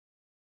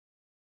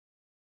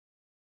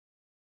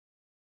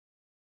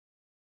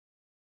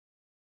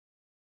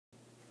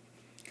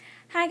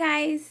Hi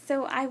guys,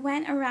 so I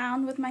went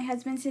around with my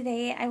husband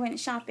today. I went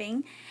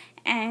shopping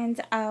and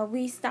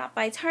we stopped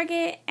by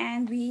Target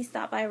and we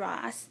stopped by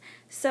Ross.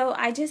 So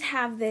I just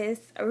have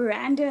this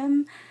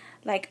random,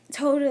 like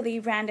totally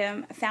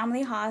random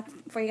family haul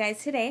for you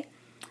guys today.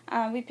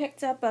 We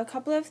picked up a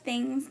couple of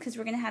things because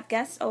we're going to have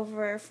guests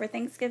over for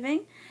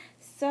Thanksgiving.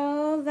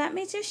 So let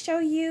me just show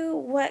you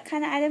what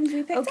kind of items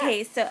we picked up.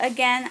 Okay, so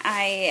again,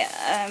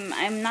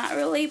 I'm not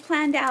really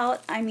planned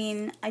out. I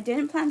mean, I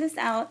didn't plan this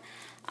out.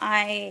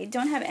 I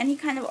don't have any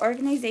kind of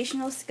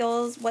organizational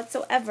skills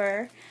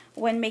whatsoever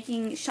when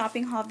making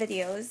shopping haul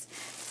videos.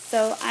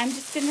 So I'm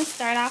just going to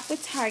start off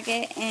with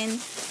Target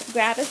and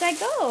grab as I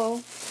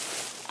go.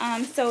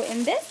 So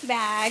in this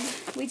bag,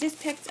 we just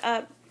picked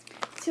up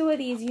two of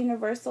these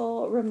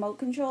universal remote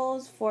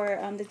controls for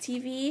the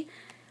TV.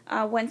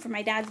 One for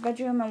my dad's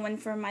bedroom and one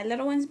for my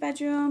little one's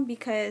bedroom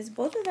because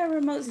both of their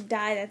remotes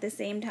died at the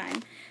same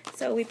time.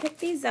 So we picked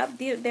these up.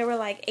 They were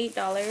like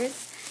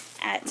 $8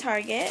 at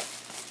Target.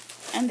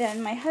 And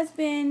then my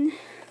husband,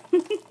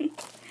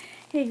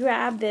 he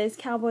grabbed this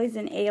Cowboys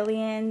and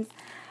Aliens.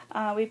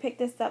 We picked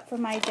this up for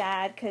my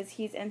dad because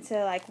he's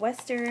into like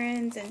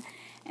westerns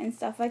and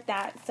stuff like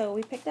that. So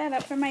we picked that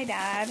up for my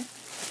dad.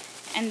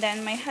 And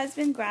then my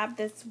husband grabbed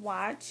this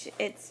watch.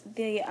 It's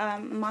the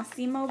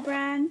Massimo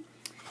brand.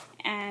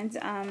 And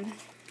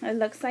it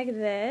looks like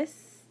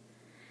this.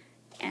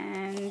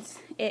 And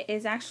it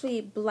is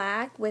actually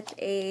black with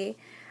a,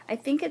 I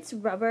think it's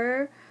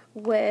rubber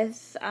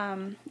with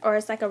or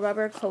it's like a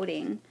rubber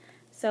coating.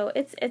 So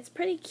it's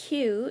pretty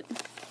cute.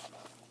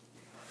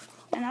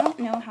 And I don't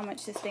know how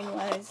much this thing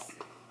was.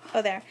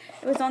 Oh, there.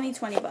 It was only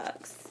 20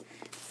 bucks.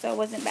 So it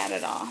wasn't bad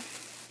at all.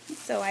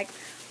 So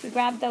we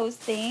grabbed those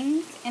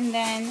things, and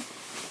then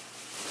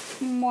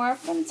more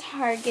from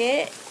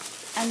Target.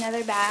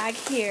 Another bag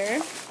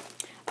here.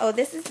 Oh,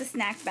 this is the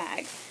snack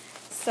bag.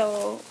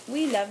 So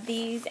we love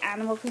these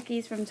animal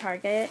cookies from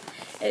Target.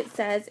 It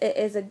says it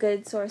is a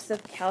good source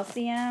of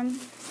calcium.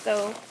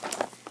 So,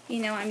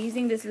 you know, I'm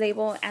using this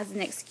label as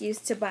an excuse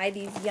to buy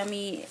these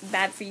yummy,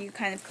 bad for you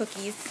kind of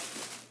cookies.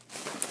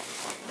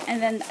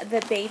 And then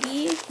the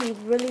baby, he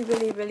really,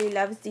 really, really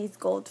loves these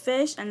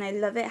goldfish. And I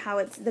love it how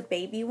it's the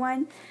baby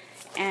one.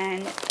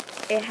 And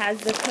it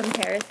has the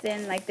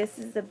comparison, like this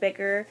is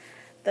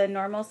the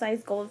normal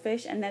size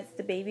goldfish, and that's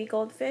the baby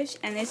goldfish,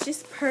 and it's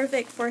just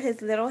perfect for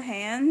his little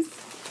hands.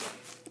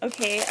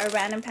 Okay, a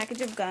random package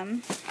of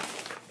gum,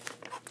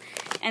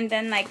 and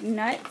then like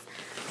nuts.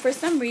 For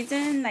some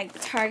reason, like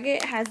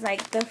Target has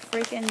like the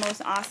freaking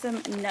most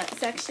awesome nut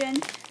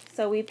section,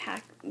 so we picked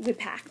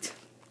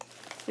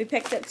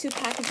up 2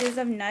 packages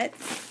of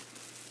nuts.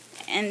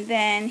 And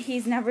then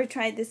he's never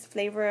tried this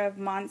flavor of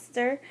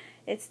Monster.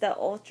 It's the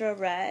Ultra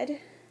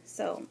Red.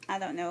 So, I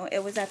don't know.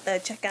 It was at the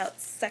checkout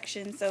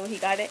section, so he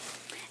got it.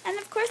 And,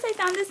 of course, I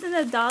found this in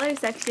the dollar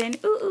section.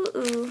 Ooh, ooh,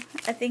 ooh.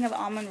 A thing of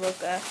almond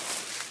roca.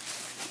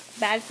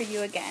 Bad for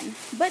you again.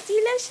 But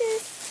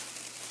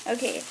delicious.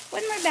 Okay,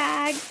 one more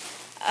bag.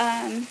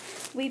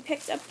 We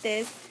picked up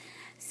this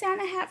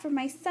Santa hat for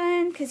my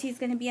son because he's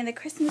going to be in the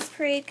Christmas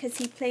parade because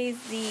he played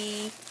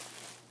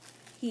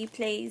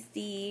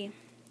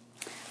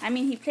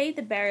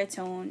the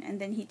baritone, and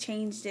then he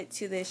changed it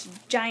to this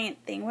giant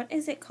thing. What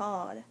is it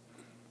called?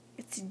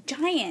 It's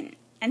giant,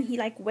 and he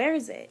like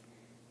wears it.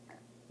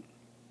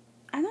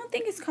 I don't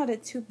think it's called a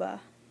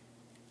tuba.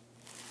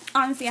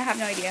 Honestly, I have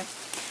no idea.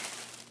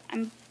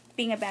 I'm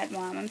being a bad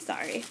mom. I'm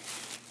sorry.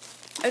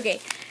 Okay,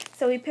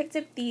 so we picked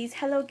up these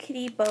Hello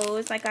Kitty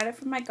bows. I got it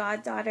from my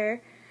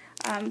goddaughter.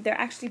 They're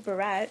actually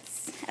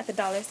barrettes at the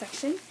dollar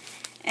section.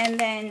 And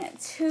then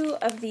 2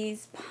 of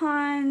these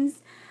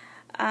Pond's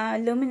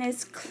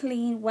luminous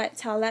clean wet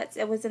towelettes.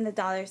 It was in the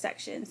dollar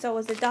section. So it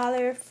was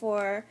 $1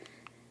 for,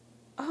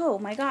 oh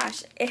my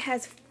gosh, it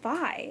has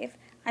 5.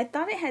 I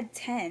thought it had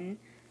 10.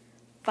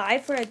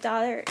 5 for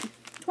 $1.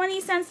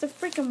 20 cents a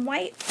freaking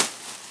white.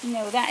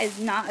 No, that is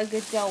not a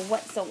good deal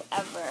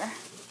whatsoever.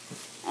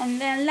 And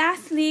then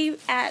lastly,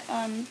 at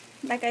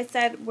like I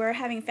said, we're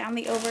having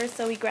family over,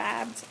 so we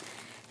grabbed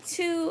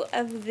 2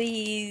 of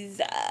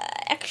these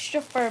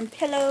extra firm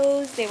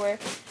pillows. They were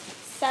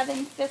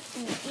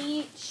 $7.50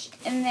 each.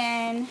 And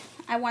then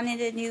I wanted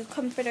a new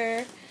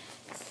comforter,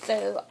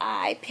 so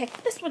I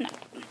picked this one up.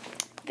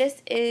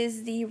 This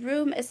is the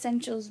Room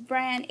Essentials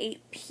brand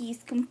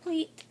 8-piece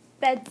complete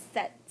bed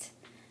set.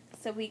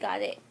 So we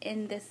got it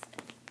in this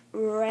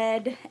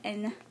red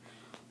and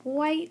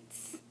white.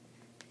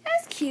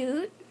 That's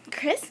cute.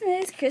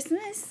 Christmas.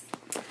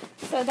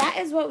 So that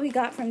is what we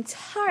got from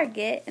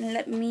Target, and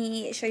let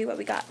me show you what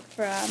we got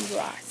from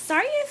Ross.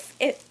 Sorry if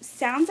it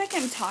sounds like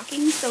I'm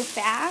talking so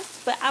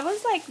fast, but I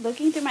was like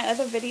looking through my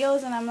other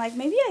videos and I'm like,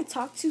 maybe I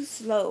talk too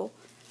slow.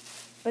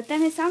 But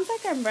then it sounds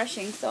like I'm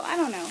rushing, so I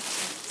don't know.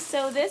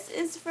 So this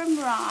is from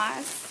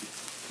Ross.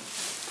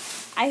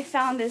 I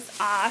found this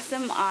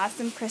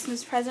awesome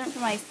Christmas present for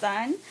my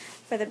son,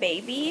 for the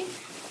baby.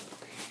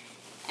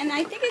 And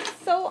I think it's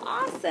so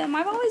awesome.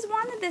 I've always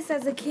wanted this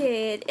as a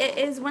kid. It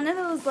is one of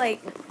those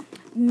like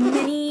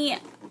mini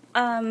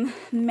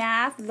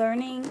math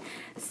learning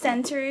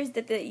centers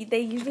that they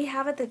usually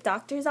have at the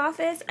doctor's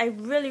office. I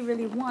really,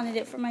 really wanted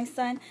it for my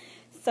son.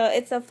 So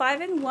it's a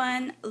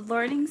 5-in-1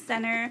 learning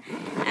center,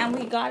 and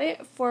we got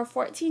it for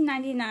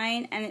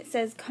 $14.99, and it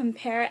says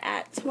compare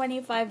at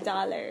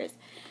 $25.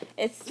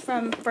 It's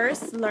from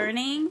First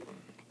Learning,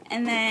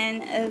 and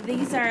then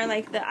these are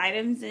like the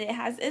items that it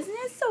has. Isn't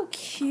it so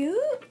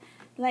cute?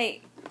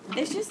 Like,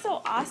 it's just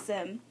so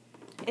awesome.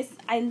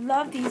 I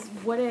love these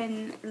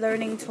wooden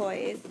learning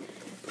toys.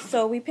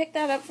 So we picked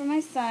that up for my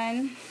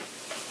son.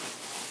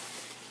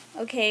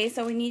 Okay,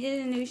 so we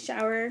needed a new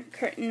shower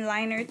curtain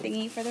liner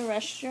thingy for the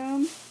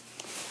restroom.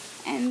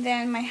 And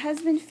then my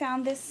husband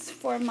found this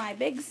for my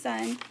big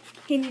son.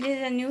 He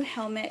needed a new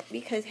helmet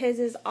because his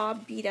is all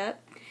beat up.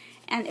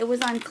 And it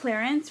was on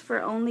clearance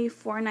for only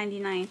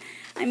 $4.99.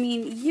 I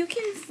mean, you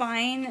can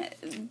find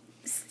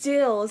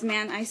steals,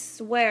 man, I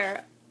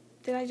swear.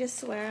 Did I just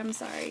swear? I'm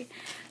sorry.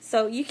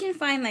 So you can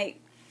find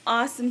like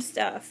awesome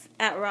stuff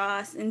at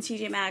Ross and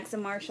TJ Maxx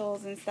and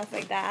Marshalls and stuff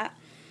like that.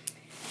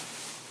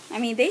 I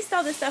mean, they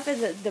sell the stuff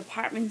at the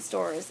department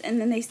stores, and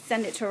then they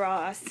send it to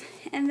Ross.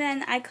 And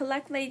then I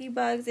collect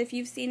ladybugs, if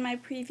you've seen my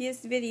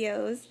previous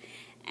videos.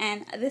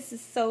 And this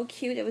is so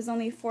cute. It was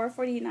only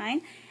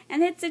 $4.49.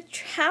 And it's a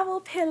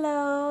travel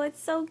pillow.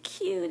 It's so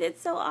cute.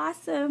 It's so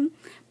awesome.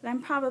 But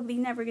I'm probably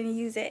never going to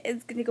use it.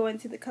 It's going to go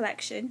into the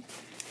collection.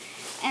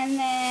 And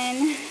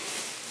then,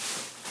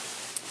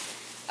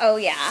 oh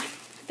yeah,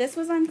 this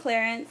was on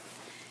clearance.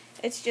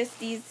 It's just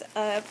these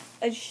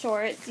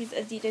shorts, these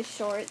Adidas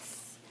shorts.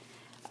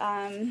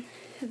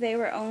 They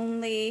were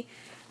only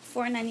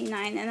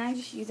 $4.99, and I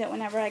just use it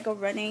whenever I go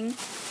running.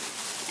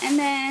 And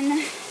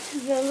then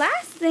the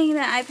last thing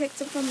that I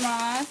picked up from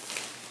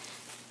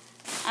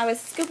Ross, I was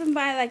scooping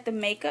by like the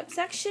makeup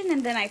section,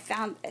 and then I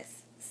found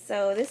this.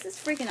 So this is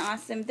freaking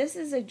awesome. This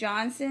is a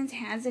Johnson's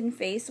Hands and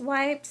Face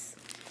Wipes,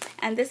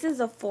 and this is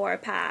a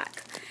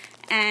 4-pack.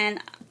 And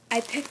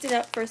I picked it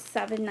up for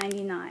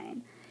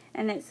 $7.99.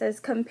 And it says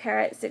compare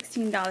at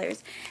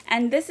 $16.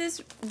 And this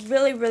is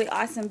really, really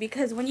awesome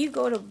because when you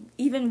go to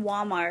even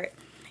Walmart,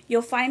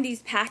 you'll find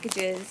these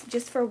packages.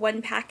 Just for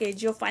one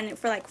package, you'll find it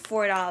for like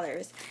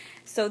 $4.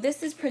 So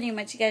this is pretty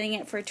much getting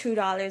it for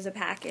 $2 a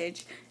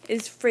package.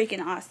 It's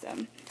freaking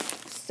awesome.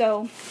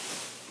 So,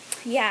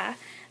 yeah,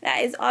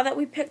 that is all that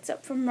we picked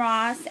up from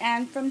Ross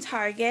and from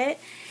Target.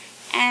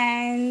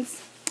 And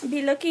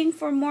be looking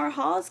for more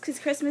hauls because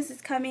Christmas is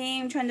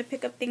coming. I'm trying to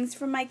pick up things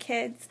for my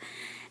kids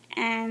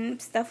and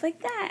stuff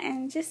like that,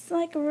 and just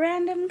like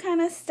random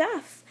kind of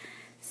stuff.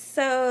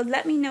 So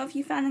let me know if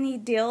you found any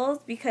deals,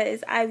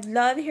 because I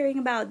love hearing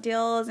about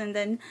deals, and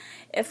then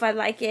if I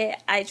like it,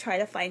 I try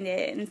to find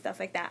it and stuff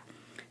like that.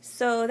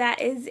 So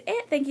that is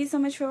it. Thank you so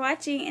much for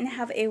watching, and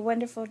have a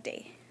wonderful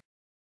day.